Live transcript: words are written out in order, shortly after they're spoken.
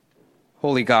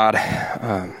Holy God,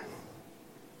 I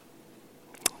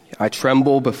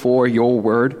tremble before your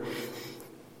word,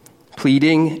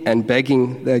 pleading and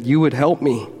begging that you would help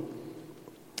me.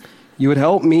 You would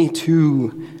help me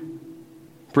to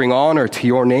bring honor to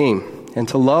your name and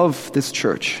to love this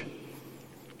church,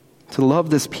 to love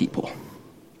this people.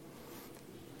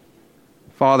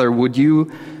 Father, would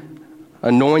you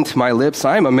anoint my lips?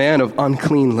 I am a man of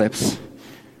unclean lips.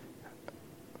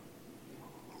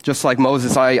 Just like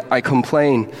Moses, I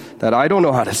complain that I don't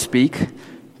know how to speak.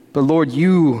 But Lord,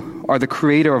 you are the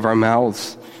creator of our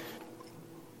mouths.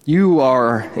 You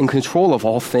are in control of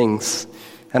all things.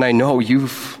 And I know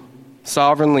you've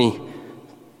sovereignly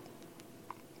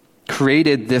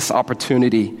created this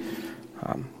opportunity.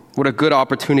 What a good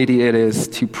opportunity it is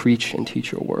to preach and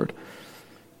teach your word.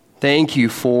 Thank you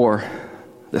for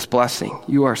this blessing.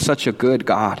 You are such a good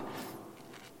God.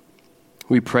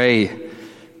 We pray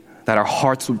that our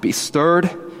hearts would be stirred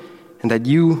and that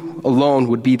you alone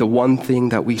would be the one thing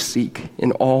that we seek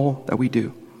in all that we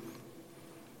do.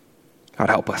 God,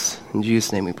 help us. In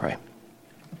Jesus' name we pray.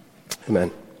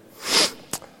 Amen.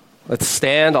 Let's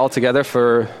stand all together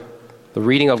for the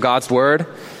reading of God's word.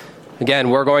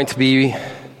 Again, we're going to be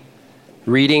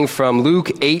reading from Luke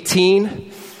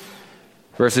 18,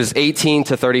 verses 18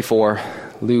 to 34.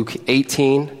 Luke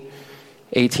 18,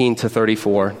 18 to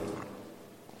 34.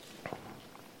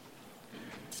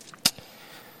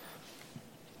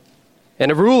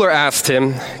 And a ruler asked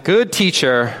him, "Good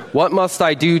teacher, what must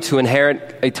I do to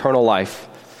inherit eternal life?"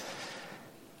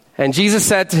 And Jesus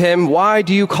said to him, "Why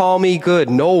do you call me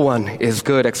good? No one is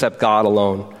good except God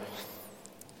alone.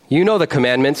 You know the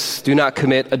commandments: do not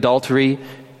commit adultery,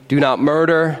 do not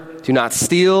murder, do not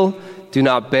steal, do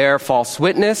not bear false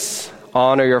witness,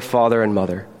 honor your father and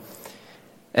mother."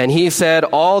 And he said,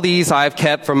 "All these I have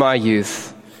kept from my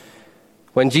youth."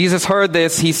 When Jesus heard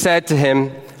this, he said to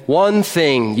him, "One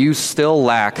thing you still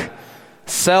lack.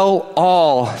 Sell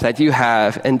all that you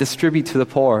have and distribute to the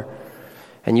poor,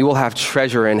 and you will have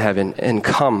treasure in heaven, and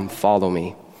come, follow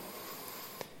me."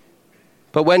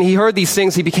 But when he heard these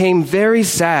things, he became very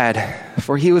sad,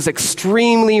 for he was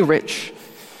extremely rich.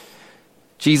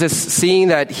 Jesus, seeing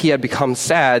that he had become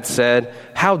sad, said,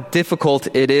 "How difficult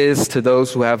it is to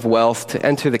those who have wealth to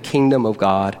enter the kingdom of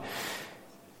God.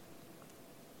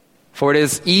 For it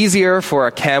is easier for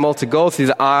a camel to go through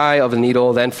the eye of a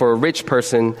needle than for a rich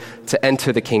person to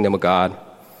enter the kingdom of God."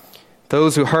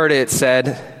 Those who heard it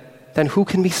said, "Then who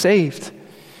can be saved?"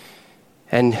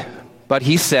 But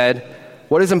he said,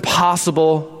 "What is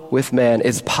impossible with man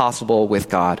is possible with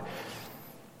God."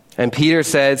 And Peter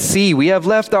said, "See, we have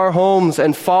left our homes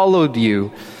and followed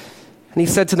you." And he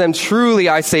said to them, "Truly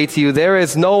I say to you, there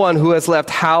is no one who has left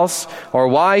house or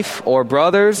wife or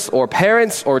brothers or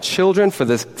parents or children for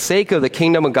the sake of the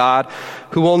kingdom of God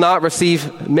who will not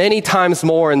receive many times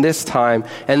more in this time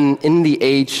and in the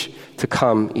age to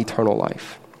come eternal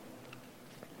life."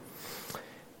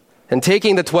 And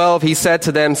taking the 12, he said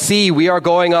to them, "See, we are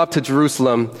going up to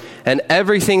Jerusalem, and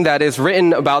everything that is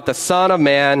written about the Son of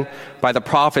Man by the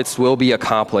prophets will be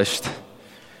accomplished.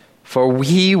 For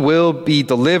he will be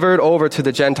delivered over to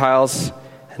the Gentiles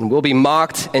and will be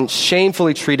mocked and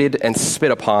shamefully treated and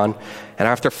spit upon. And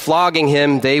after flogging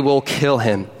him, they will kill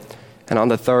him. And on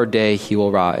the third day, he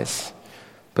will rise."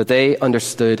 But they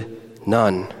understood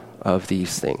none of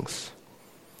these things.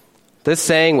 This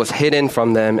saying was hidden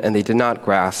from them, and they did not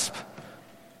grasp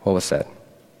what was said.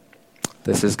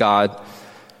 This is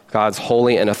God's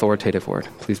holy and authoritative word.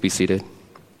 Please be seated.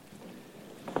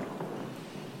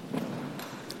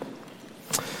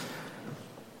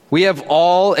 We have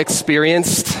all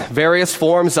experienced various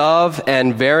forms of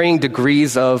and varying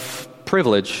degrees of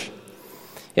privilege.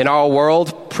 In our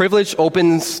world, privilege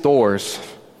opens doors.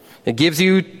 It gives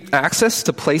you access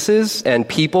to places and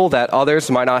people that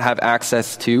others might not have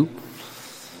access to.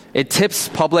 It tips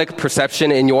public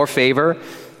perception in your favor.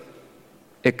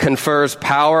 It confers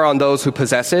power on those who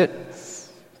possess it.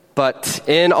 But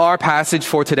in our passage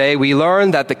for today, we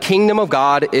learn that the kingdom of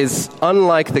God is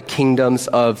unlike the kingdoms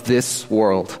of this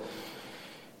world.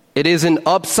 It is an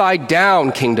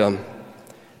upside-down kingdom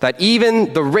that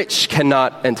even the rich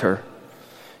cannot enter.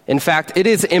 In fact, it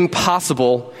is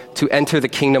impossible to enter the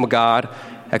kingdom of God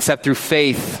except through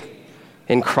faith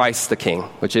in Christ the King,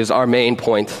 which is our main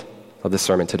point of the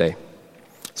sermon today.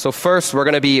 So first, we're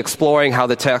going to be exploring how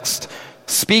the text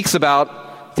speaks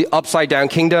about the upside-down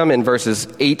kingdom in verses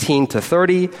 18 to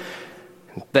 30,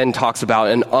 then talks about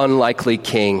an unlikely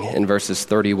king in verses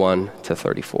 31 to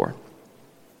 34.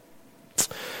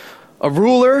 A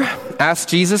ruler asked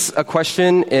Jesus a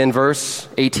question in verse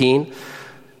 18.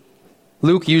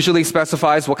 Luke usually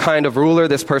specifies what kind of ruler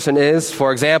this person is.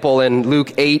 For example, in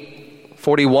Luke 8,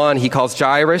 41, he calls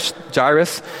Jairus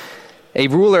a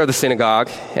ruler of the synagogue,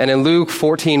 and in Luke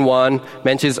 14:1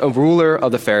 mentions a ruler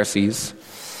of the Pharisees.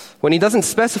 When he doesn't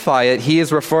specify it, he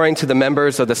is referring to the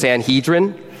members of the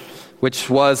Sanhedrin,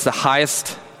 which was the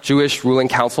highest Jewish ruling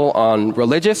council on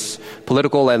religious,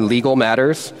 political, and legal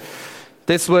matters.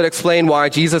 This would explain why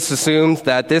Jesus assumed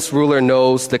that this ruler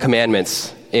knows the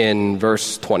commandments in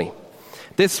verse 20.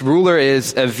 This ruler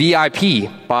is a VIP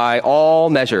by all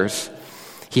measures.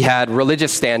 He had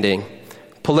religious standing,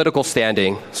 political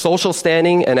standing, social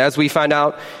standing, and as we find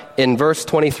out in verse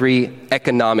 23,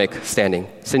 economic standing,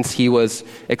 since he was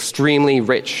extremely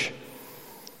rich.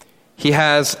 He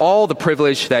has all the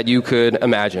privilege that you could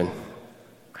imagine.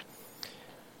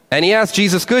 And he asked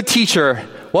Jesus, "Good teacher,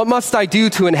 what must I do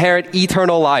to inherit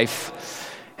eternal life?"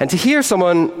 And to hear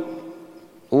someone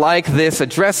like this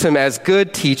address him as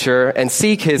good teacher and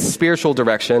seek his spiritual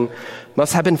direction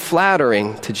must have been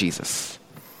flattering to Jesus.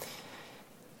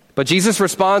 But Jesus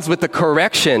responds with the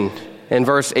correction in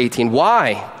verse 18.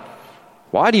 Why?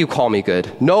 Why do you call me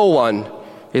good? No one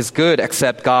is good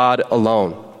except God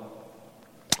alone.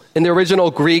 In the original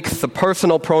Greek, the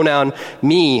personal pronoun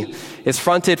me is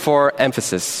fronted for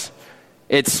emphasis.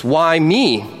 It's why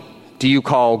me do you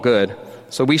call good?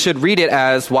 So we should read it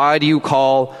as, why do you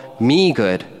call me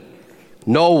good?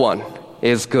 No one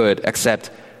is good except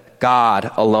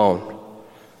God alone.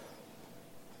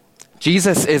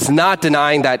 Jesus is not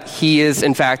denying that he is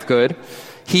in fact good.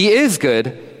 He is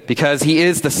good because he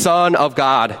is the Son of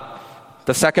God,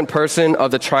 the second person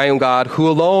of the triune God who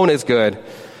alone is good.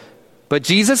 But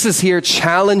Jesus is here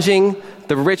challenging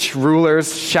the rich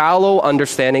ruler's shallow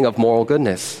understanding of moral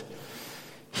goodness.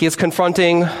 He is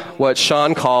confronting what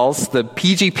Sean calls the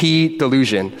PGP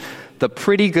delusion, the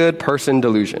pretty good person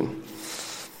delusion.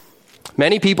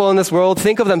 Many people in this world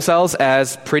think of themselves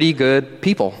as pretty good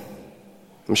people.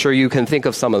 I'm sure you can think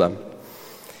of some of them.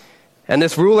 And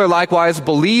this ruler likewise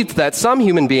believed that some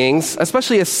human beings,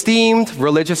 especially esteemed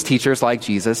religious teachers like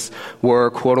Jesus, were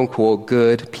quote-unquote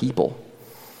good people.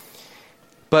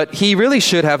 But he really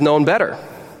should have known better.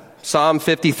 Psalm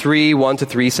 53,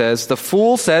 1-3 says, "The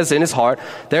fool says in his heart,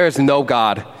 there is no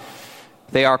God.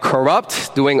 They are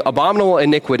corrupt, doing abominable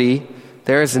iniquity.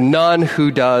 There is none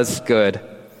who does good."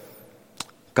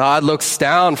 God looks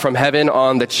down from heaven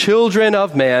on the children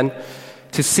of man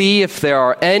to see if there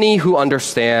are any who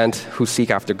understand, who seek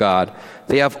after God.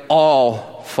 They have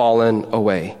all fallen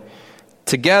away.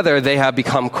 Together they have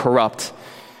become corrupt.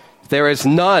 There is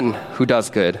none who does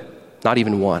good, not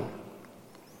even one.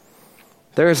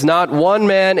 There is not one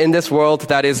man in this world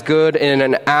that is good in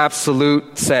an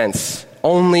absolute sense.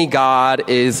 Only God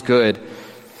is good.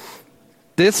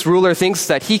 This ruler thinks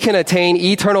that he can attain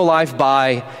eternal life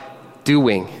by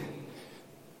doing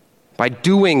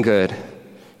good.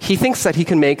 He thinks that he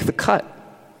can make the cut.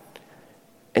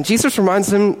 And Jesus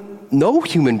reminds him, no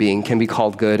human being can be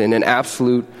called good in an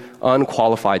absolute,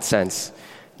 unqualified sense.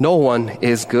 No one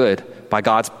is good by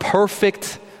God's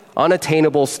perfect,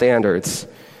 unattainable standards.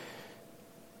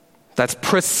 That's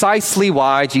precisely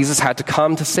why Jesus had to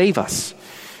come to save us.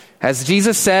 As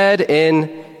Jesus said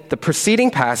in the preceding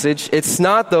passage, it's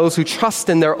not those who trust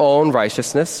in their own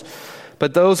righteousness,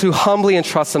 but those who humbly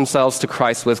entrust themselves to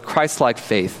Christ with Christ-like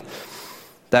faith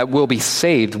that will be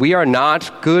saved. We are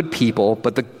not good people,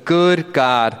 but the good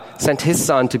God sent his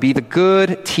Son to be the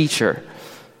good teacher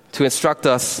to instruct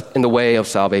us in the way of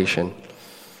salvation.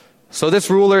 So this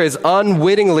ruler is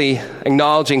unwittingly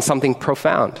acknowledging something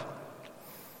profound.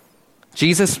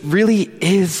 Jesus really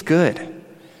is good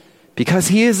because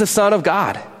he is the Son of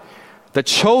God, the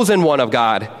chosen one of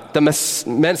God, the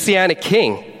Messianic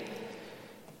King.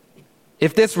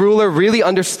 If this ruler really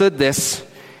understood this,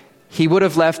 he would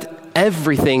have left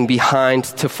everything behind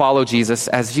to follow Jesus,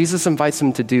 as Jesus invites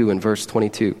him to do in verse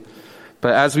 22.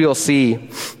 But as we will see,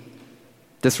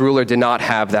 this ruler did not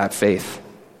have that faith.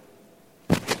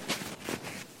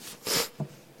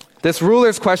 This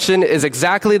ruler's question is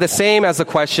exactly the same as the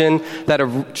question that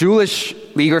a Jewish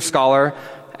legal scholar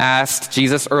asked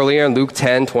Jesus earlier in Luke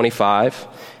 10:25.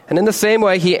 And in the same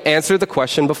way he answered the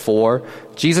question before,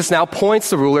 Jesus now points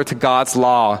the ruler to God's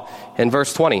law in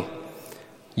verse 20.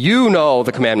 You know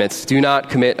the commandments. Do not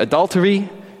commit adultery,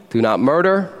 do not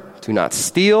murder, do not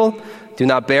steal, do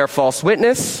not bear false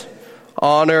witness,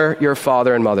 honor your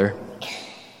father and mother.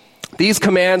 These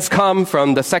commands come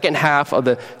from the second half of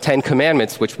the Ten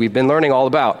Commandments, which we've been learning all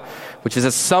about, which is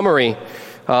a summary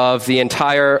of the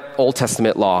entire Old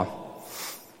Testament law.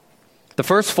 The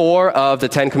first four of the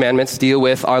Ten Commandments deal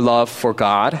with our love for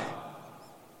God,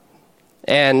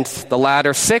 and the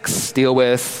latter six deal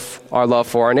with our love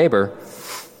for our neighbor.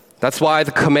 That's why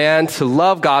the command to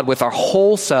love God with our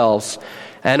whole selves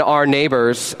and our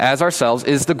neighbors as ourselves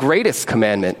is the greatest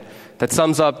commandment that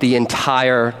sums up the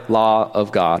entire law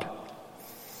of God.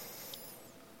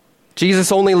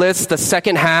 Jesus only lists the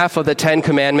second half of the 10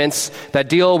 commandments that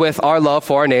deal with our love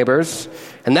for our neighbors.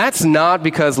 And that's not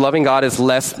because loving God is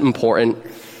less important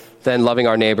than loving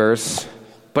our neighbors,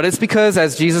 but it's because,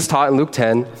 as Jesus taught in Luke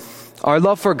 10, our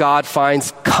love for God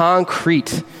finds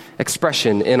concrete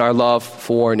expression in our love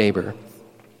for our neighbor.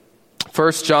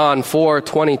 1 John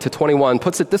 4:20-21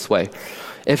 puts it this way: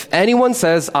 if anyone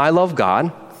says, "I love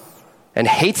God," and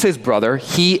hates his brother,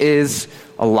 he is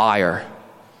a liar.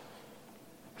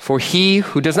 For he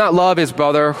who does not love his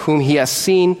brother whom he has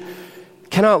seen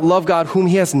cannot love God whom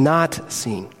he has not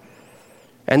seen.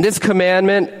 And this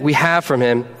commandment we have from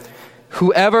him: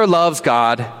 whoever loves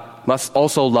God must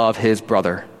also love his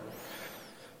brother.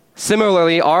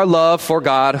 Similarly, our love for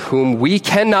God whom we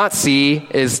cannot see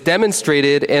is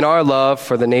demonstrated in our love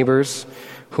for the neighbors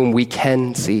whom we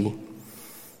can see.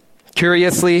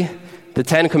 Curiously, the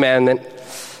 10th commandment,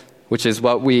 which is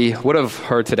what we would have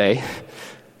heard today,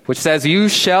 which says, "You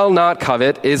shall not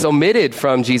covet," is omitted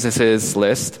from Jesus'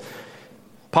 list,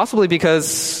 possibly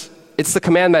because it's the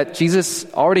command that Jesus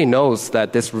already knows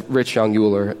that this rich young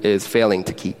ruler is failing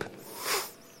to keep.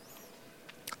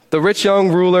 The rich young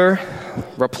ruler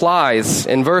replies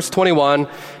in verse 21,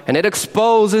 and it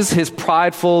exposes his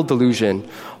prideful delusion.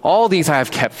 "All these I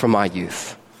have kept from my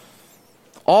youth.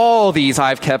 All these I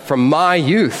have kept from my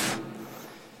youth."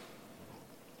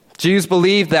 Jews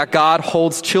believe that God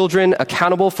holds children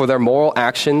accountable for their moral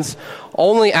actions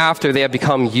only after they have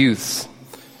become youths.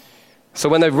 So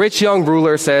when the rich young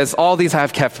ruler says, "All these I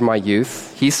have kept from my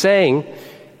youth," he's saying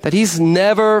that he's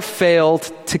never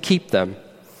failed to keep them.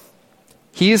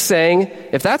 He is saying,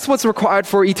 if that's what's required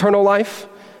for eternal life,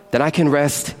 then I can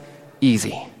rest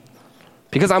easy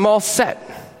because I'm all set.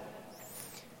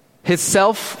 His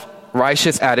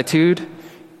self-righteous attitude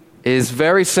is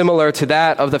very similar to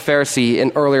that of the Pharisee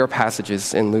in earlier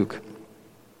passages in Luke.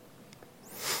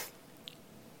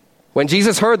 When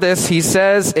Jesus heard this, he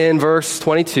says in verse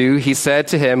 22, he said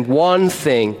to him, "One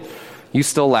thing you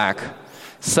still lack.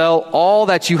 Sell all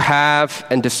that you have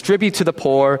and distribute to the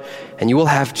poor, and you will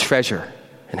have treasure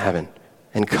in heaven.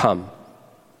 And come,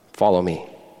 follow me."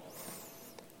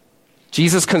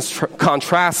 Jesus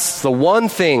contrasts the one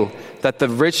thing that the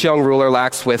rich young ruler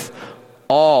lacks with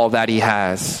all that he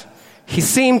has. He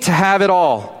seemed to have it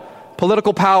all: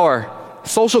 political power,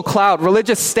 social clout,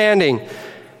 religious standing,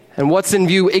 and what's in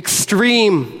view,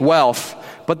 extreme wealth.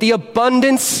 But the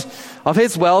abundance of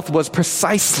his wealth was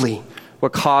precisely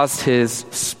what caused his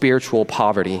spiritual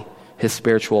poverty, his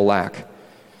spiritual lack.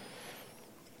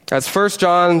 As 1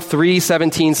 John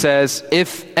 3:17 says,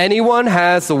 "If anyone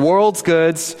has the world's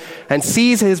goods and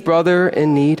sees his brother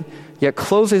in need, yet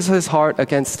closes his heart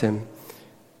against him,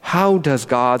 how does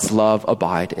God's love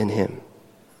abide in him?"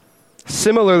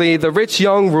 Similarly, the rich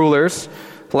young ruler's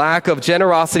lack of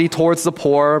generosity towards the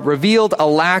poor revealed a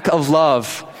lack of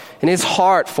love in his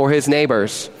heart for his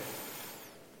neighbors.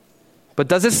 But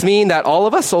does this mean that all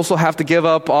of us also have to give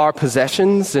up our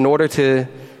possessions in order to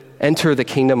enter the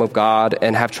kingdom of God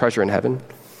and have treasure in heaven?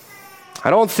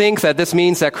 I don't think that this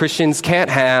means that Christians can't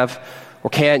have or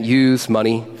can't use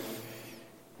money.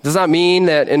 It does not mean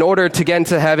that in order to get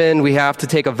into heaven, we have to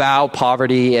take a vow of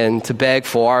poverty and to beg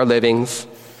for our livings.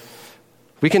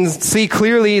 We can see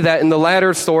clearly that in the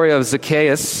latter story of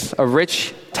Zacchaeus, a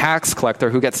rich tax collector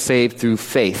who gets saved through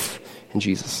faith in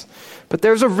Jesus. But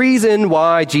there's a reason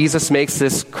why Jesus makes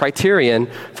this criterion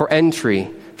for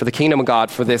entry for the kingdom of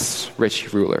God for this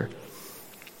rich ruler.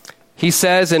 He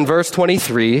says in verse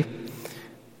 23,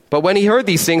 "But when he heard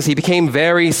these things, he became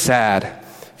very sad,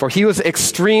 for he was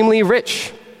extremely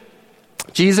rich."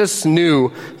 Jesus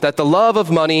knew that the love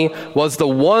of money was the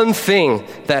one thing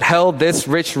that held this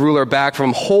rich ruler back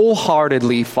from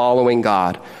wholeheartedly following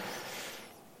God.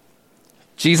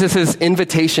 Jesus'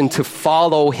 invitation to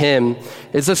follow him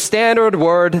is a standard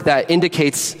word that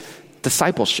indicates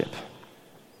discipleship.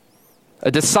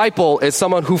 A disciple is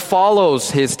someone who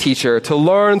follows his teacher to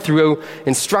learn through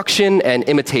instruction and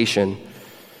imitation.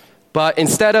 But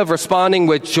instead of responding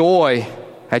with joy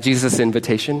at Jesus'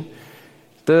 invitation,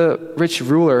 the rich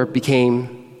ruler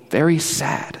became very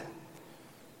sad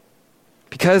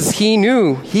because he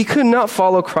knew he could not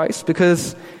follow Christ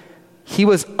because he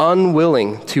was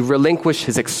unwilling to relinquish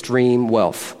his extreme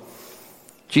wealth.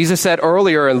 Jesus said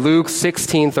earlier in Luke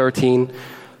 16:13,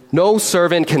 "No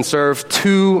servant can serve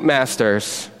two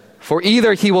masters, for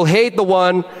either he will hate the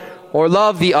one or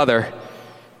love the other,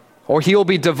 or he will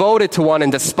be devoted to one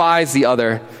and despise the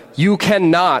other. You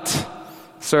cannot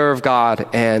serve God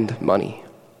and money."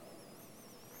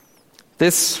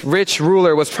 This rich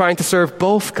ruler was trying to serve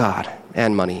both God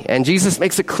and money. And Jesus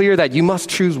makes it clear that you must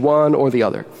choose one or the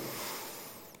other.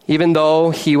 Even though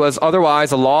he was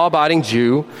otherwise a law-abiding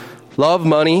Jew, love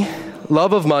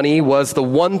of money was the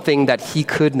one thing that he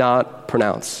could not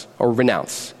pronounce or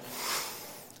renounce.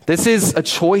 This is a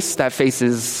choice that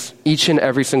faces each and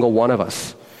every single one of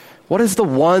us. What is the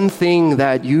one thing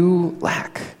that you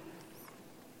lack?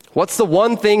 What's the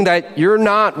one thing that you're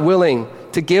not willing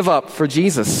to give up for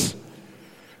Jesus?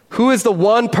 Who is the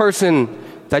one person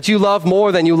that you love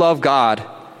more than you love God?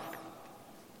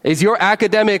 Is your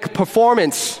academic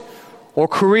performance or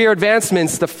career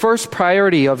advancements the first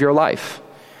priority of your life?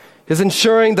 Is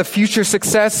ensuring the future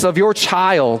success of your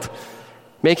child,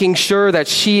 making sure that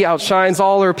she outshines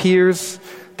all her peers,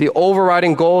 the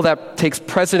overriding goal that takes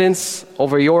precedence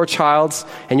over your child's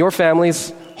and your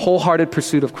family's wholehearted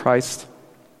pursuit of Christ?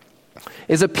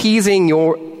 Is appeasing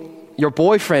your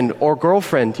boyfriend or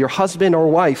girlfriend, your husband or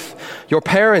wife, your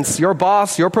parents, your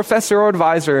boss, your professor or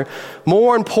advisor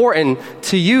more important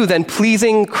to you than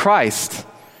pleasing Christ?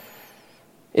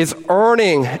 Is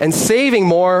earning and saving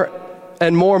more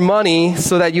and more money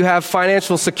so that you have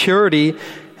financial security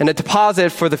and a deposit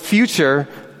for the future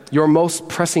your most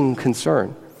pressing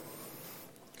concern?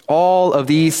 All of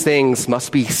these things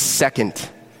must be second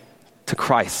to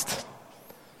Christ.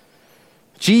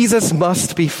 Jesus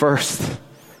must be first.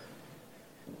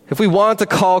 If we want to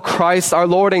call Christ our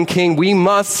Lord and King, we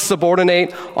must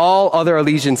subordinate all other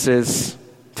allegiances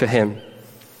to him.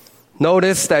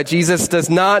 Notice that Jesus does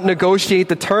not negotiate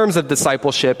the terms of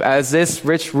discipleship as this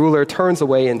rich ruler turns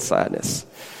away in sadness.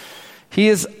 He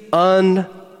is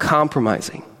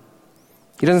uncompromising.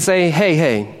 He doesn't say,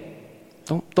 hey,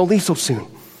 don't leave so soon.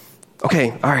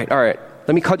 Okay, all right,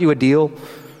 let me cut you a deal.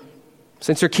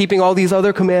 Since you're keeping all these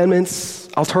other commandments,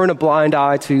 I'll turn a blind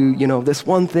eye to, this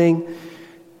one thing.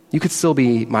 You could still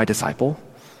be my disciple.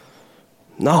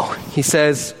 No, he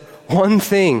says, one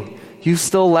thing you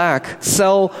still lack.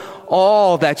 Sell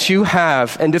all that you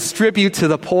have and distribute to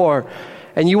the poor,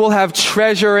 and you will have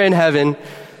treasure in heaven.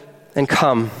 And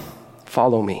come,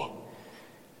 follow me.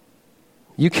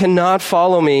 You cannot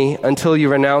follow me until you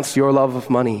renounce your love of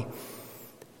money.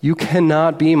 You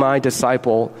cannot be my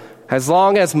disciple as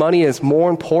long as money is more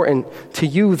important to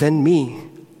you than me.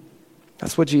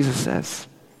 That's what Jesus says.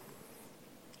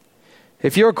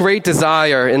 If your great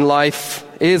desire in life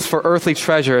is for earthly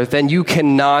treasure, then you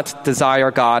cannot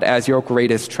desire God as your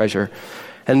greatest treasure.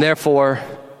 And therefore,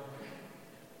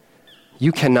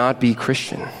 you cannot be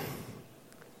Christian.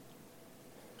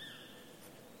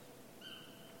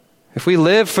 If we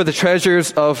live for the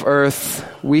treasures of earth,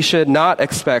 we should not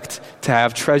expect to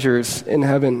have treasures in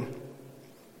heaven.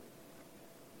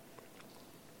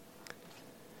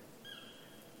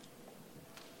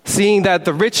 Seeing that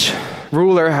the rich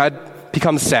ruler had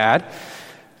become sad,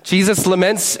 Jesus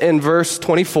laments in verse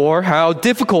 24 how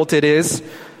difficult it is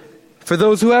for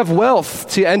those who have wealth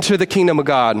to enter the kingdom of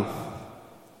God.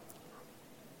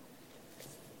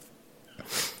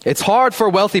 It's hard for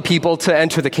wealthy people to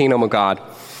enter the kingdom of God.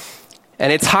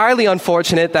 And it's highly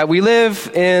unfortunate that we live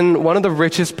in one of the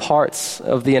richest parts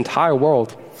of the entire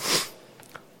world.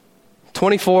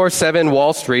 24/7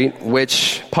 Wall Street,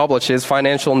 which publishes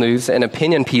financial news and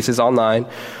opinion pieces online,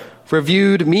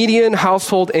 reviewed median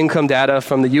household income data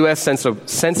from the U.S.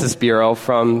 Census Bureau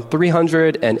from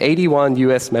 381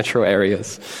 U.S. metro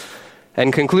areas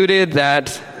and concluded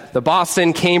that the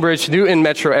Boston, Cambridge, Newton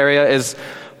metro area is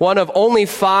one of only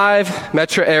 5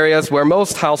 metro areas where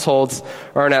most households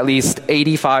earn at least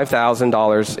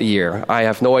 $85,000 a year. I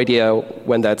have no idea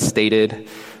when that's stated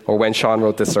or when Sean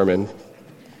wrote this sermon,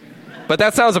 but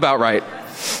that sounds about right.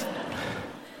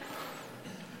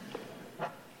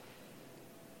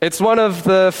 It's one of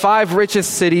the 5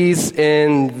 richest cities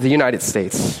in the United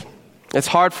States. It's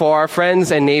hard for our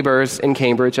friends and neighbors in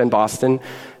Cambridge and Boston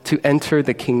to enter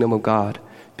the kingdom of God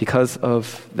because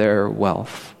of their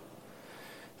wealth.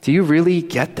 Do you really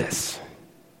get this?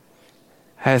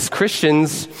 As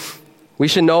Christians, we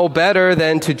should know better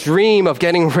than to dream of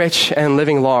getting rich and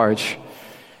living large.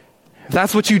 If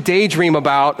that's what you daydream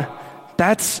about,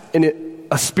 that's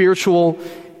a spiritual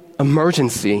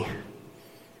emergency.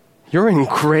 You're in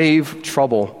grave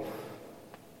trouble.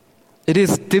 It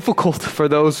is difficult for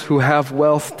those who have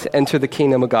wealth to enter the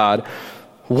kingdom of God.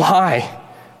 Why?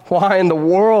 Why in the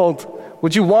world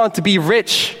would you want to be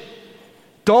rich?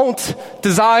 Don't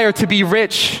desire to be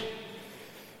rich.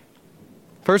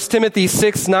 1 Timothy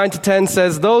 6:9-10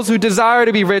 says, "Those who desire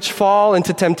to be rich fall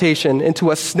into temptation,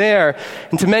 into a snare,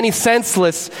 into many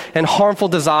senseless and harmful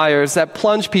desires that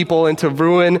plunge people into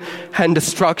ruin and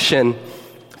destruction.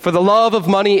 For the love of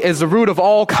money is the root of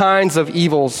all kinds of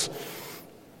evils."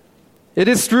 It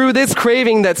is through this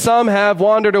craving that some have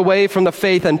wandered away from the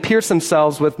faith and pierced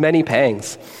themselves with many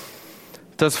pangs.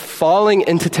 Thus falling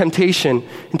into temptation,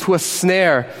 into a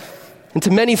snare, into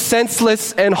many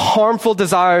senseless and harmful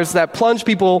desires that plunge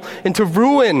people into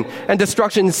ruin and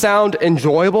destruction sound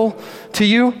enjoyable to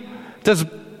you? Does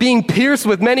being pierced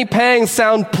with many pangs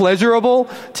sound pleasurable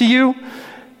to you?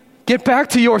 Get back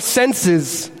to your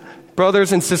senses,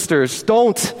 brothers and sisters.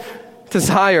 Don't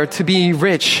desire to be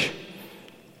rich.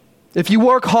 If you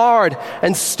work hard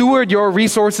and steward your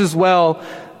resources well,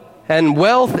 and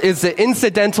wealth is the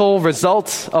incidental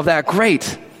result of that,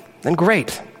 great, then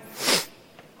great.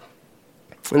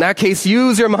 In that case,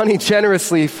 use your money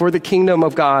generously for the kingdom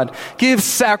of God. Give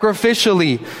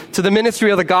sacrificially to the ministry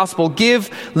of the gospel. Give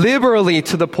liberally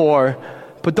to the poor.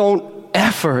 But don't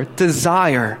ever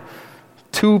desire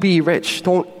to be rich.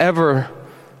 Don't ever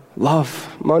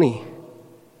love money.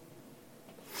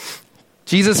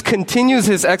 Jesus continues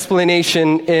his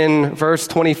explanation in verse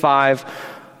 25.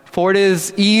 For it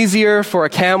is easier for a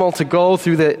camel to go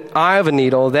through the eye of a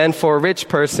needle than for a rich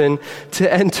person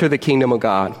to enter the kingdom of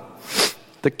God.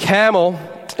 The camel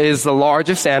is the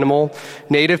largest animal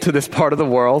native to this part of the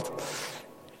world.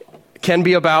 It can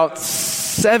be about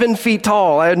 7 feet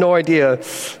tall. I had no idea.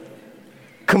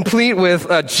 Complete with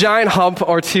a giant hump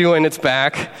or two in its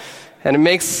back. And it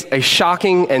makes a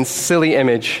shocking and silly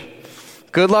image.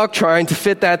 Good luck trying to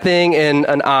fit that thing in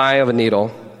an eye of a needle,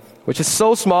 which is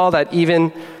so small that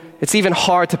it's even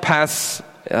hard to pass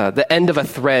the end of a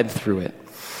thread through it.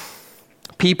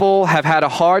 People have had a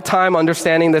hard time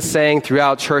understanding this saying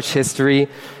throughout church history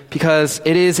because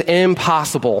it is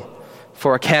impossible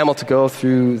for a camel to go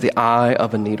through the eye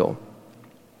of a needle.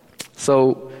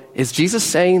 So, is Jesus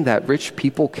saying that rich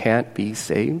people can't be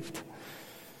saved?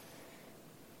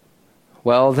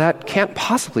 Well, that can't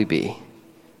possibly be.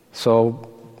 So,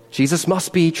 Jesus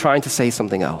must be trying to say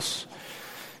something else.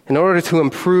 In order to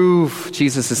improve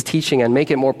Jesus' teaching and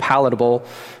make it more palatable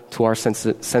to our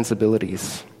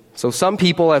sensibilities. So some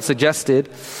people have suggested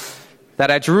that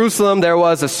at Jerusalem there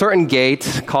was a certain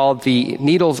gate called the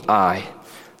Needle's Eye,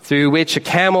 through which a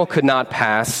camel could not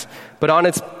pass, but on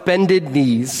its bended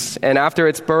knees, and after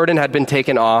its burden had been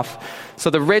taken off,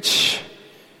 so the rich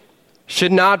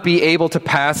should not be able to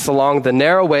pass along the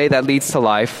narrow way that leads to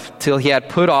life till he had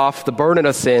put off the burden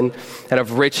of sin and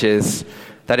of riches,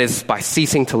 that is, by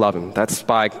ceasing to love him. That's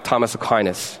by Thomas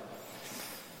Aquinas.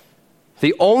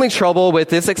 The only trouble with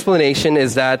this explanation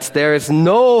is that there is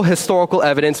no historical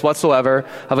evidence whatsoever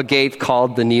of a gate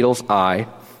called the Needle's Eye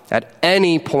at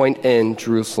any point in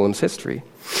Jerusalem's history.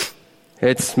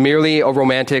 It's merely a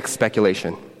romantic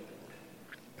speculation.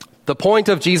 The point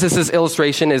of Jesus'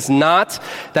 illustration is not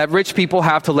that rich people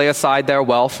have to lay aside their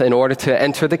wealth in order to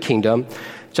enter the kingdom,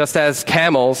 just as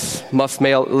camels must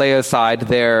lay aside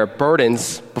their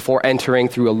burdens before entering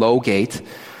through a low gate.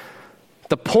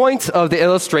 The point of the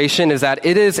illustration is that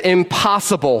it is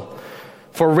impossible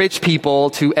for rich people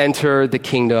to enter the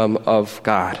kingdom of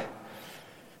God.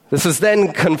 This is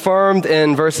then confirmed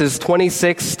in verses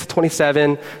 26 to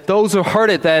 27. Those who heard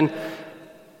it then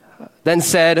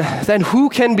said, "Then who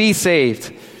can be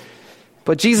saved?"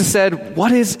 But Jesus said,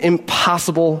 "What is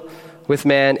impossible with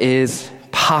man is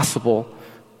possible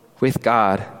with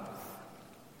God."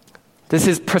 This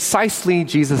is precisely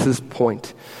Jesus'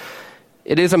 point.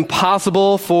 It is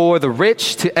impossible for the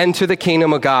rich to enter the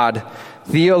kingdom of God.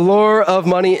 The allure of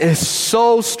money is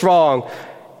so strong.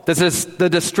 The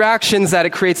distractions that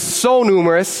it creates so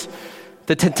numerous.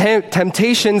 The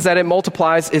temptations that it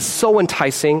multiplies is so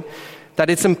enticing that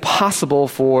it's impossible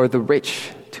for the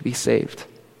rich to be saved.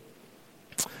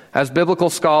 As biblical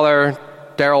scholar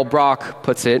Darrell Brock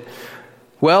puts it,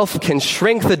 wealth can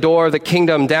shrink the door of the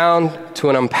kingdom down to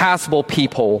an impassable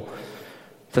peephole.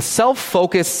 The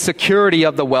self-focused security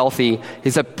of the wealthy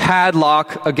is a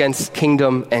padlock against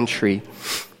kingdom entry.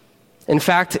 In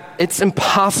fact, it's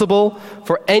impossible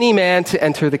for any man to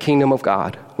enter the kingdom of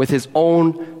God with his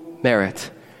own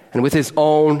merit and with his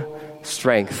own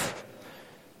strength.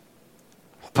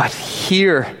 But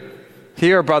here,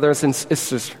 brothers and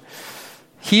sisters,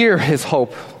 here is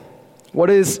hope. What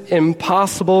is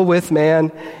impossible with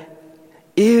man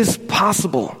is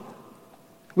possible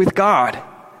with God.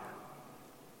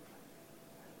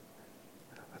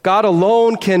 God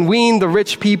alone can wean the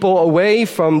rich people away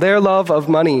from their love of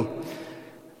money.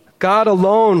 God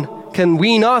alone can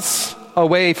wean us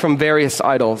away from various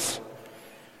idols.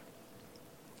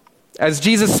 As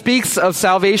Jesus speaks of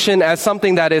salvation as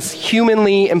something that is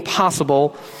humanly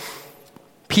impossible,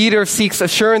 Peter seeks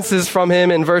assurances from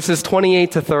him in verses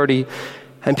 28 to 30.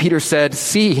 And Peter said,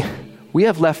 "See, we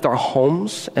have left our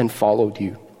homes and followed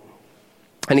you."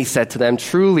 And he said to them,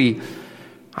 "Truly,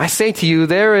 I say to you,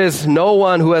 there is no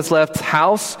one who has left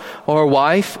house or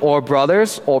wife or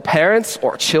brothers or parents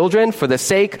or children for the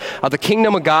sake of the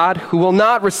kingdom of God who will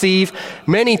not receive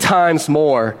many times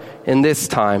more in this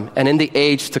time and in the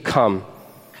age to come,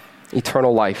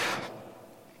 eternal life.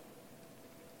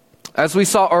 As we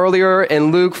saw earlier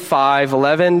in Luke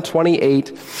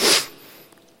 5:11-28,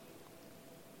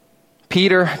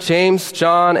 Peter, James,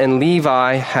 John, and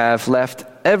Levi have left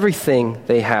everything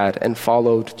they had and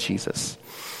followed Jesus.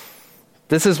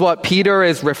 This is what Peter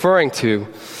is referring to.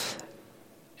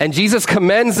 And Jesus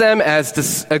commends them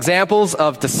as examples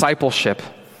of discipleship.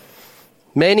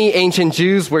 Many ancient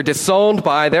Jews were disowned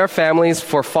by their families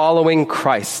for following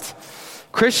Christ.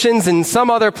 Christians in some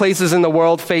other places in the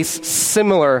world face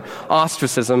similar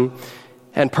ostracism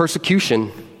and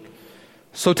persecution.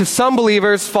 So to some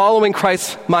believers, following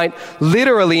Christ might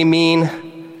literally mean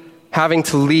having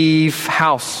to leave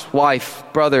house, wife,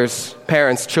 brothers,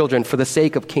 parents, children for the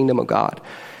sake of kingdom of God.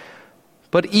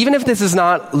 But even if this is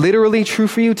not literally true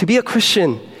for you, to be a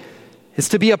Christian is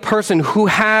to be a person who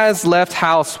has left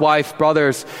house, wife,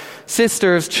 brothers,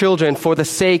 sisters, children for the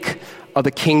sake of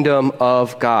the kingdom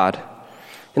of God.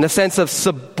 In the sense of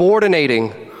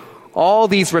subordinating all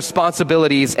these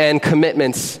responsibilities and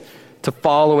commitments to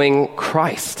following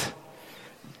Christ.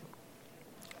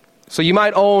 So you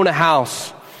might own a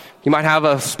house. You might have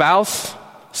a spouse,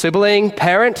 sibling,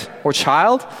 parent, or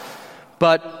child,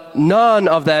 but none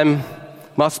of them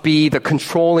must be the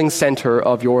controlling center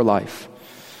of your life.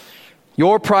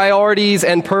 Your priorities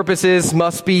and purposes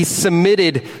must be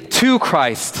submitted to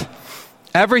Christ.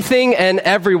 Everything and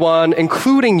everyone,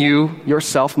 including you,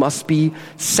 yourself, must be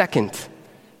second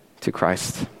to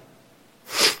Christ.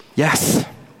 Yes,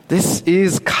 this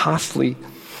is costly.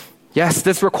 Yes,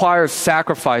 this requires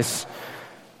sacrifice.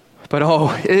 But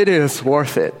it is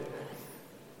worth it.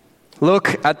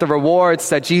 Look at the rewards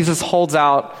that Jesus holds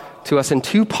out to us in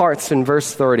two parts in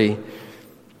verse 30.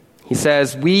 He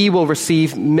says, we will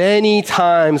receive many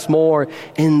times more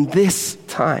in this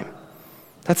time.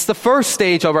 That's the first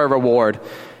stage of our reward.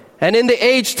 And in the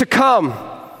age to come,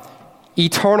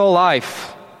 eternal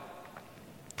life.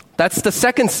 That's the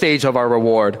second stage of our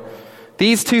reward.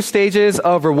 These two stages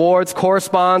of rewards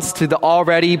corresponds to the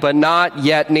already but not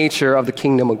yet nature of the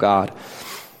kingdom of God.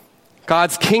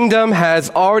 God's kingdom has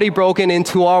already broken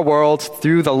into our world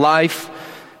through the life,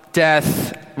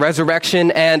 death,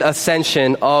 resurrection, and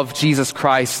ascension of Jesus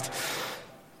Christ.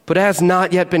 But it has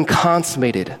not yet been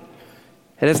consummated.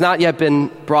 It has not yet been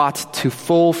brought to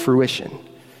full fruition.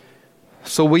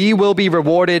 So we will be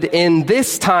rewarded in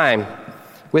this time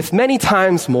with many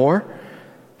times more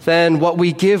than what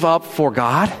we give up for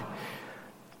God,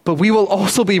 but we will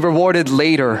also be rewarded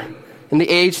later in the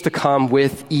age to come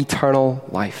with eternal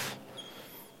life.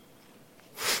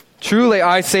 Truly,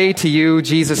 I say to you,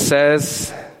 Jesus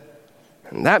says,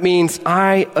 and that means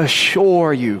I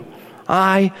assure you,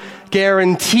 I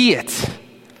guarantee it.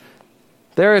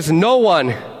 There is no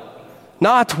one,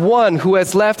 not one, who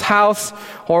has left house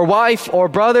or wife or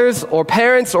brothers or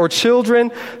parents or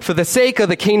children for the sake of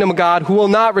the kingdom of God who will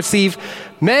not receive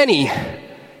many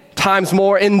times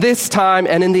more in this time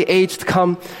and in the age to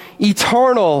come,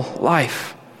 eternal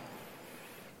life.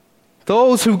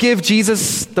 Those who give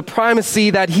Jesus the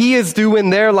primacy that he is due in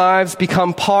their lives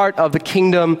become part of the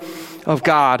kingdom of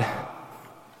God.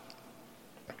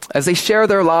 As they share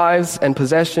their lives and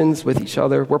possessions with each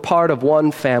other, we're part of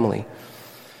one family.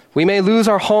 We may lose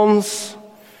our homes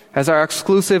as our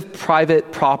exclusive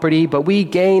private property, but we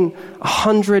gain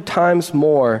 100 times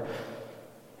more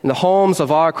in the homes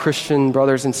of our Christian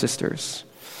brothers and sisters.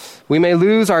 We may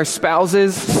lose our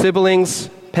spouses, siblings,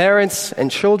 parents,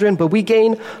 and children, but we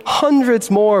gain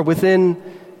hundreds more within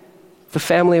the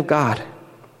family of God.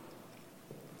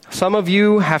 Some of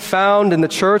you have found in the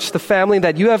church the family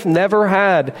that you have never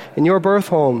had in your birth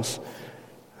homes.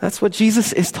 That's what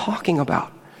Jesus is talking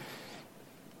about.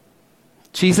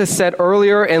 Jesus said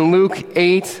earlier in Luke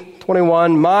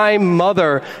 8:21, "My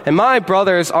mother and my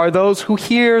brothers are those who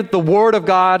hear the word of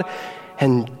God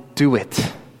and do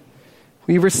it."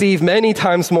 We receive many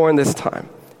times more in this time.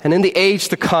 And in the age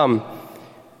to come,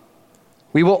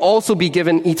 we will also be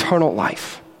given eternal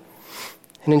life.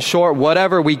 And in short,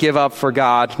 whatever we give up for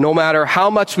God, no matter how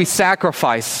much we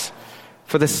sacrifice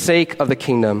for the sake of the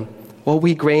kingdom, what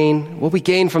we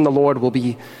gain from the Lord will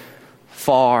be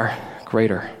far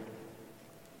greater.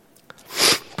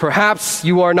 Perhaps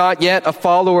you are not yet a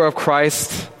follower of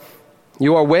Christ.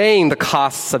 You are weighing the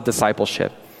costs of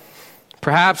discipleship.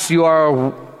 Perhaps you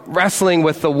are wrestling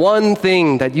with the one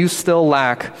thing that you still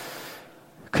lack,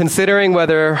 considering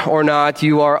whether or not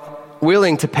you are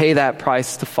willing to pay that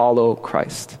price to follow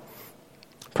Christ.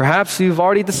 Perhaps you've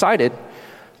already decided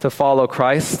to follow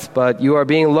Christ, but you are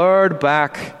being lured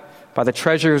back by the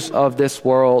treasures of this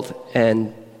world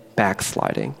and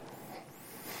backsliding.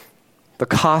 The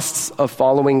costs of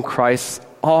following Christ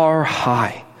are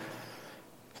high,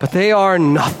 but they are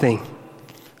nothing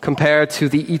compared to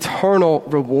the eternal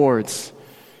rewards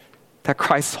that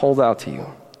Christ holds out to you.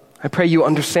 I pray you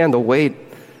understand the weight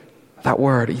of that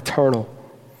word, eternal.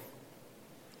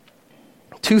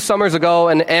 2 summers ago,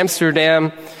 an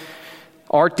Amsterdam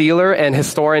art dealer and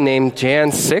historian named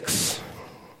Jan Six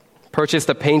purchased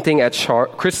a painting at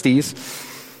Christie's,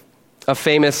 a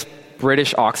famous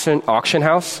British auction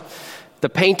house. The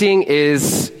painting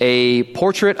is a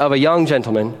portrait of a young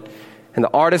gentleman, and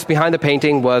the artist behind the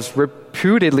painting was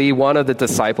reputedly one of the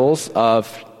disciples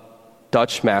of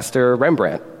Dutch master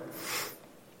Rembrandt.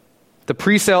 The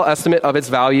pre-sale estimate of its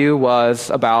value was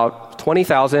about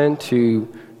 $20,000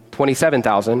 to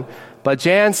 $27,000, but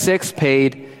Jan Six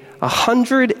paid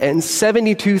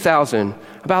 $172,000,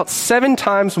 about 7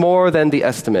 times more than the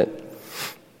estimate.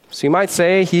 So you might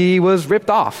say he was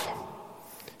ripped off.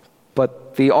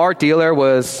 But the art dealer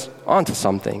was onto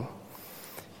something.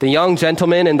 The young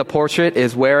gentleman in the portrait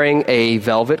is wearing a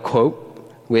velvet coat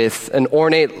with an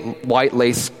ornate white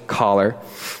lace collar.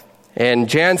 And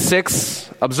Jan Six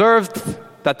observed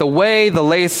that the way the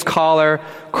lace collar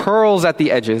curls at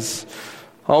the edges,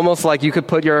 almost like you could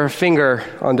put your finger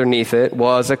underneath it,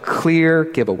 was a clear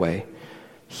giveaway.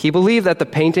 He believed that the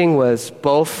painting was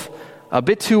both a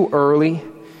bit too early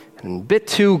and a bit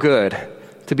too good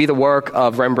to be the work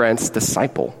of Rembrandt's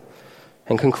disciple,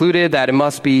 and concluded that it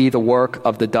must be the work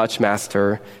of the Dutch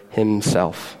master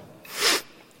himself.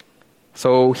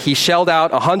 So he shelled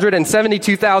out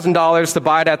 $172,000 to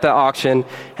buy it at the auction,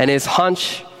 and his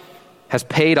hunch has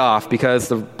paid off because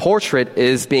the portrait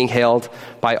is being hailed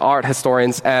by art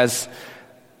historians as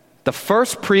the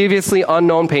first previously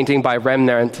unknown painting by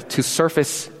Rembrandt to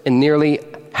surface in nearly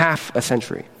half a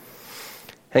century.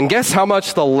 And guess how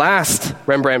much the last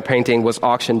Rembrandt painting was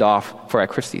auctioned off for at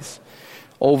Christie's?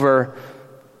 Over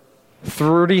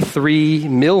 $33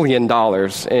 million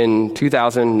in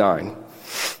 2009.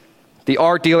 The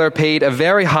art dealer paid a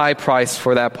very high price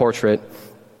for that portrait,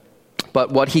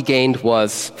 but what he gained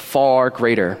was far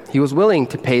greater. He was willing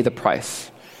to pay the price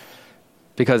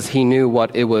because he knew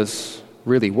what it was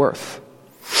really worth.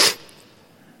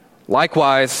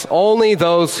 Likewise, only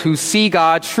those who see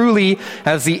God truly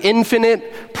as the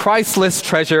infinite, priceless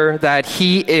treasure that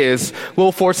He is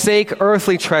will forsake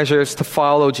earthly treasures to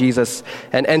follow Jesus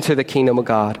and enter the kingdom of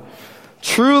God.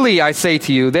 Truly, I say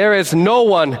to you, there is no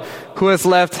one who has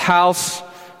left house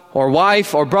or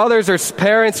wife or brothers or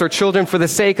parents or children for the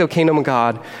sake of the kingdom of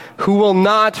God who will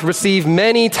not receive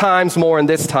many times more in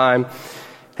this time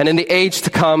and in the age to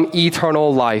come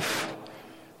eternal life.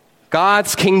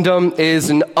 God's kingdom is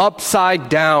an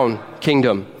upside-down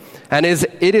kingdom, and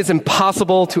it is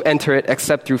impossible to enter it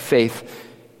except through faith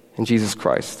in Jesus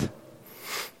Christ.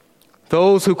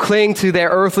 Those who cling to their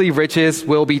earthly riches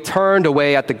will be turned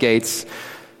away at the gates.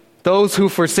 Those who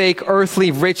forsake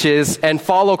earthly riches and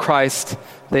follow Christ,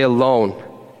 they alone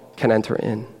can enter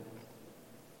in.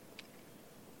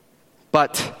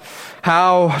 But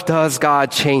how does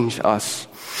God change us?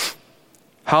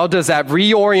 How does that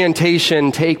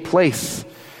reorientation take place?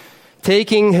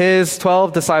 Taking his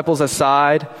 12 disciples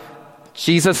aside,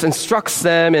 Jesus instructs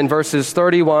them in verses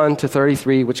 31 to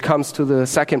 33, which comes to the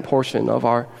second portion of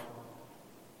our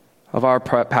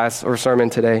sermon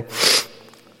today.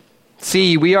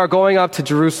 See, we are going up to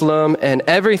Jerusalem, and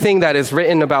everything that is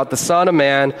written about the Son of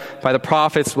Man by the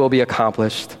prophets will be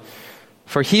accomplished.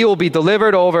 For he will be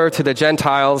delivered over to the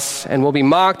Gentiles and will be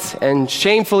mocked and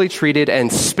shamefully treated and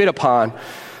spit upon.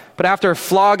 But after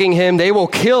flogging him, they will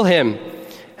kill him,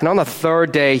 and on the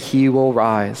 3rd day he will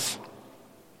rise.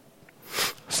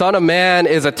 Son of Man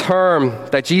is a term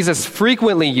that Jesus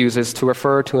frequently uses to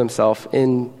refer to himself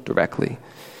indirectly.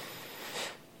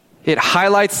 It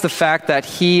highlights the fact that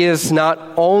he is not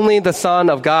only the Son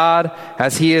of God,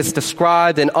 as he is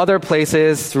described in other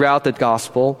places throughout the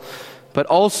gospel, but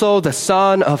also the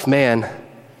Son of Man,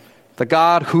 the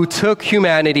God who took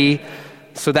humanity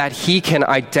so that he can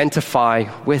identify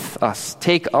with us,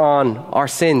 take on our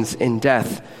sins in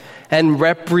death, and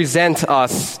represent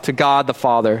us to God the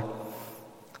Father.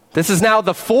 This is now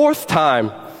the 4th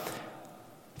time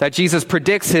that Jesus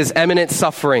predicts his imminent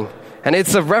suffering, and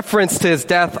it's a reference to his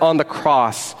death on the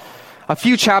cross. A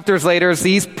few chapters later,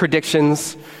 these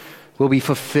predictions will be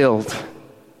fulfilled.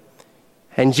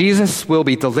 And Jesus will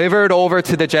be delivered over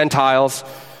to the Gentiles,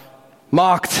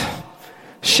 mocked,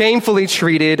 shamefully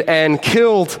treated, and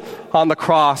killed on the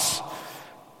cross.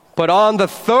 But on the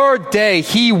 3rd day,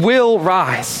 he will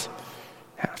rise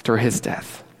after his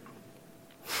death.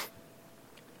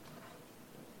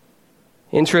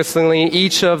 Interestingly,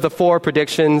 each of the four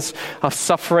predictions of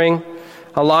suffering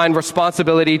align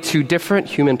responsibility to different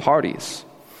human parties.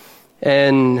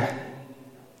 In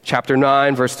chapter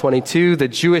 9, verse 22, the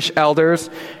Jewish elders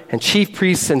and chief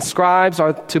priests and scribes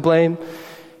are to blame.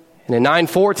 And in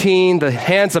 9:14, the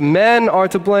hands of men are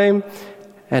to blame.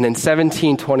 And in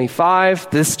 17:25,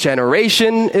 this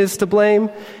generation is to blame.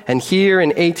 And here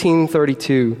in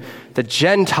 18:32, the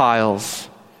Gentiles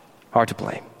are to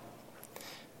blame.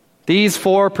 These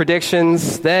four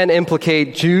predictions then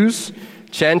implicate Jews,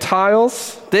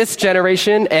 Gentiles, this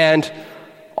generation, and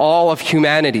all of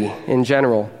humanity in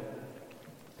general.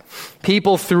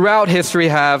 People throughout history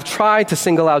have tried to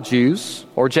single out Jews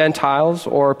or Gentiles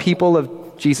or people of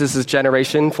Jesus'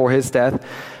 generation for his death,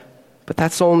 but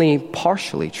that's only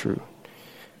partially true.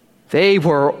 They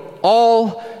were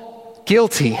all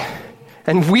guilty,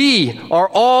 and we are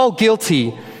all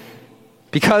guilty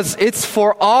because it's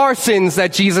for our sins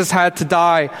that Jesus had to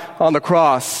die on the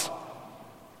cross.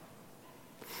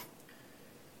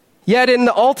 Yet in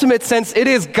the ultimate sense, it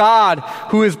is God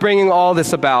who is bringing all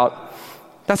this about.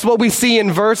 That's what we see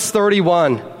in verse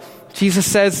 31. Jesus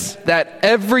says that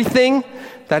everything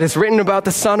that is written about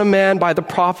the Son of Man by the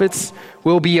prophets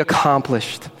will be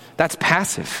accomplished. That's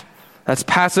passive. That's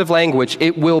passive language.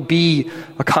 It will be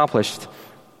accomplished.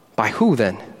 By who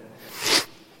then?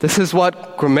 This is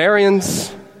what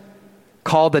grammarians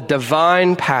call the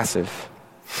divine passive.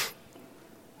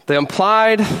 The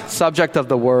implied subject of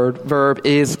the verb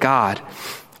is God.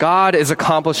 God is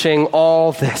accomplishing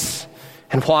all this.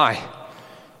 And why?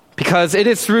 Because it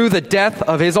is through the death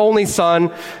of his only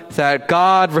Son that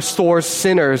God restores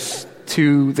sinners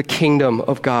to the kingdom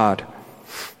of God.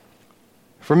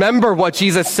 Remember what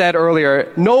Jesus said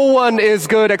earlier. No one is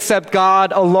good except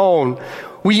God alone.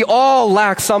 We all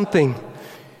lack something.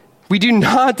 We do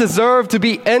not deserve to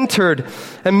be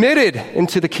admitted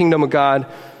into the kingdom of God.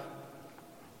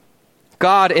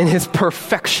 God, in his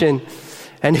perfection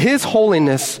and his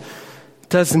holiness,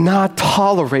 does not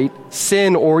tolerate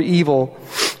sin or evil.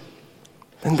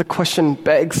 And the question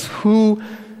begs, who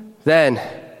then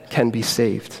can be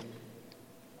saved?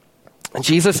 And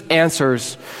Jesus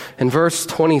answers in verse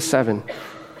 27.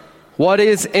 What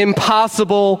is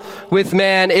impossible with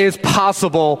man is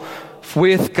possible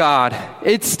with God.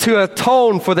 It's to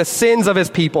atone for the sins of his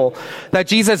people that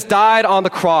Jesus died on the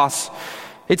cross.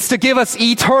 It's to give us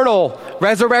eternal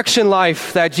resurrection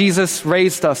life that Jesus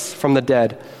raised us from the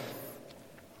dead.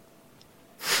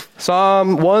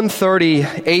 Psalm 130,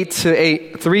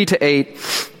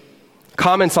 3-8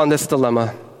 comments on this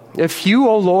dilemma. If you,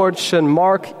 O Lord, should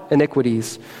mark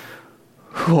iniquities,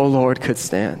 who, O Lord, could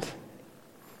stand?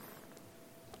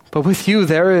 But with you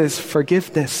there is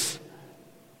forgiveness.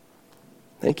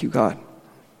 Thank you, God.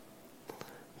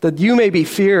 That you may be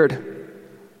feared.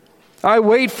 I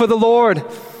wait for the Lord.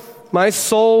 My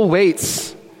soul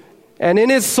waits, and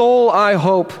in his soul I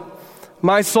hope.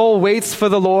 My soul waits for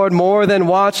the Lord more than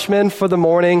watchmen for the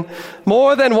morning,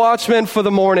 more than watchmen for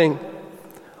the morning.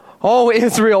 O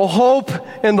Israel, hope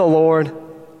in the Lord.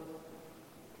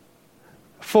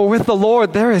 For with the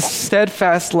Lord there is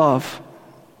steadfast love,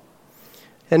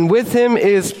 and with him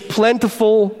is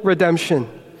plentiful redemption.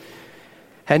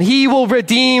 And he will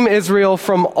redeem Israel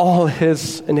from all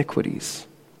his iniquities.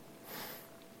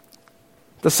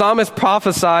 The psalmist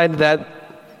prophesied that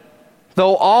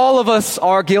though all of us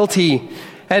are guilty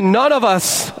and none of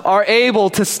us are able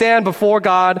to stand before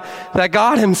God, that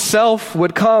God himself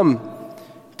would come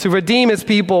to redeem his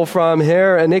people from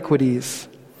their iniquities.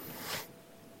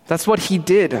 That's what he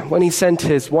did when he sent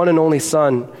his one and only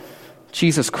Son,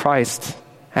 Jesus Christ,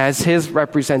 as his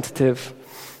representative,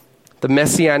 the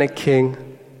Messianic King.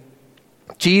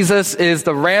 Jesus is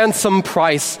the ransom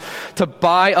price to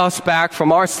buy us back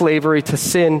from our slavery to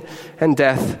sin and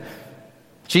death.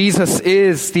 Jesus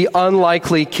is the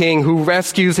unlikely King who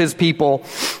rescues his people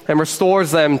and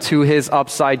restores them to his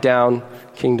upside-down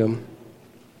kingdom.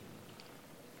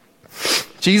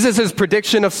 Jesus'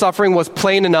 prediction of suffering was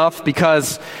plain enough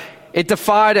because it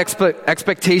defied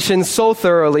expectations so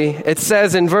thoroughly. It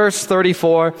says in verse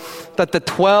 34 that the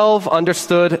 12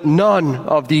 understood none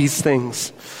of these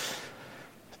things.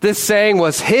 This saying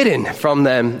was hidden from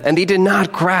them, and they did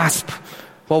not grasp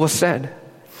what was said.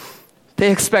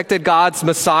 They expected God's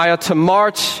Messiah to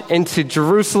march into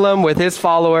Jerusalem with his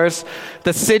followers,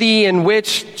 the city in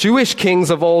which Jewish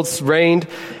kings of old reigned,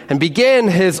 and begin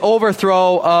his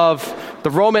overthrow of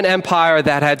the Roman Empire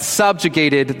that had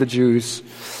subjugated the Jews.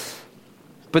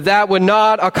 But that would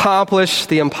not accomplish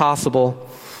the impossible.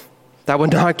 That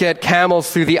would not get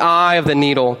camels through the eye of the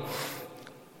needle.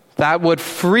 That would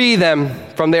free them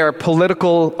from their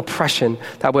political oppression.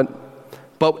 That would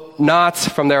but not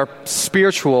from their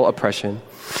spiritual oppression.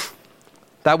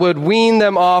 That would wean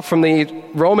them off from the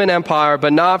Roman Empire,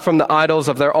 but not from the idols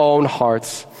of their own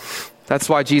hearts. That's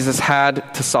why Jesus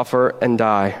had to suffer and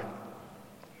die.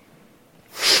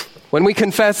 When we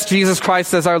confess Jesus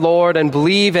Christ as our Lord and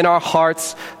believe in our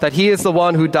hearts that He is the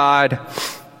one who died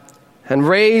and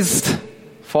raised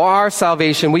for our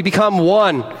salvation, we become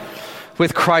one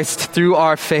with Christ through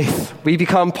our faith. We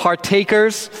become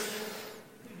partakers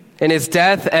in His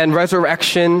death and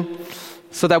resurrection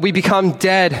so that we become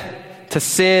dead to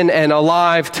sin and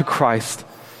alive to Christ.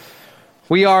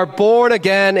 We are born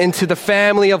again into the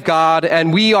family of God,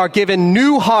 and we are given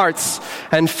new hearts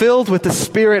and filled with the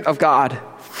Spirit of God.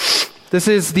 This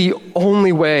is the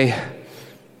only way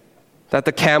that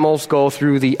the camels go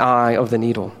through the eye of the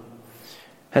needle.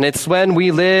 And it's when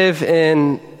we live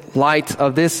in light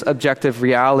of this objective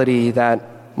reality that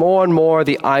more and more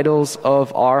the idols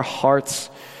of our hearts,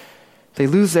 they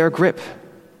lose their grip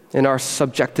in our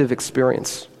subjective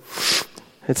experience.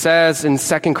 It says in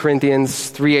 2 Corinthians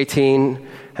 3:18,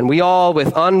 "And we all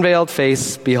with unveiled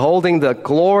face, beholding the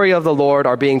glory of the Lord,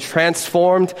 are being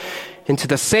transformed into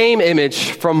the same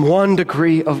image from one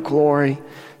degree of glory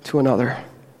to another."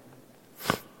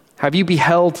 Have you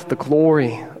beheld the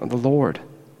glory of the Lord?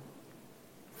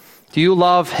 Do you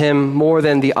love Him more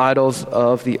than the idols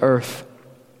of the earth?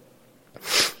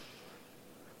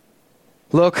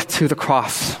 Look to the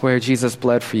cross where Jesus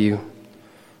bled for you.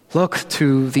 Look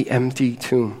to the empty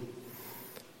tomb,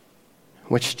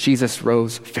 which Jesus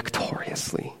rose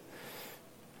victoriously.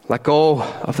 Let go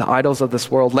of the idols of this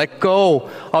world. Let go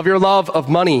of your love of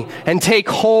money and take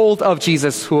hold of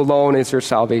Jesus, who alone is your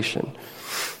salvation.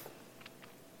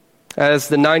 As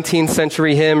the 19th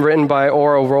century hymn written by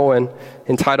Ora Rowan,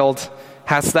 entitled,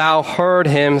 "Hast Thou Heard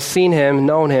Him, Seen Him,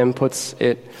 Known Him," puts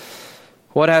it,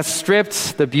 "What has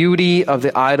stripped the beauty of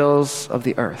the idols of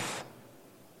the earth?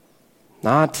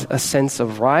 Not a sense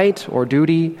of right or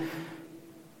duty,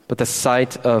 but the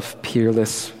sight of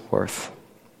peerless worth."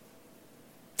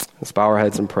 Let's bow our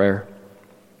heads in prayer.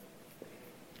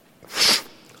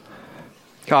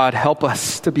 God, help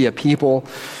us to be a people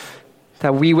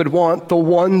that we would want the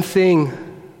one thing,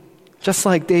 just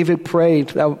like David prayed,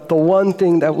 that the one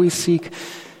thing that we seek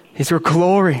is your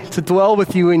glory, to dwell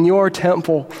with you in your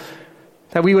temple.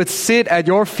 That we would sit at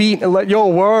your feet and let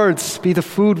your words be the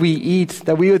food we eat.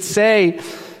 That we would say,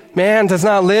 man does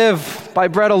not live by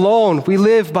bread alone. We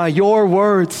live by your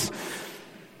words.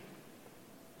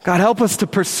 God, help us to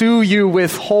pursue you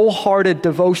with wholehearted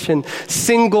devotion,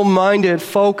 single-minded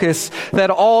focus, that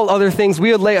all other things,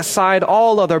 we would lay aside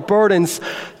all other burdens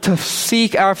to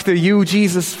seek after you,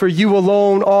 Jesus, for you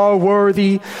alone are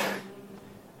worthy.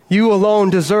 You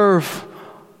alone deserve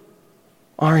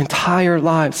our entire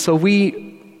lives. So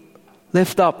we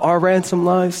lift up our ransom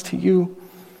lives to you.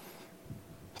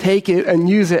 Take it and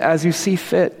use it as you see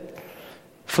fit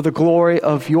for the glory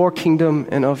of your kingdom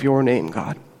and of your name,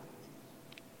 God.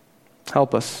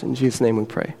 Help us. In Jesus' name we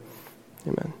pray.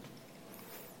 Amen.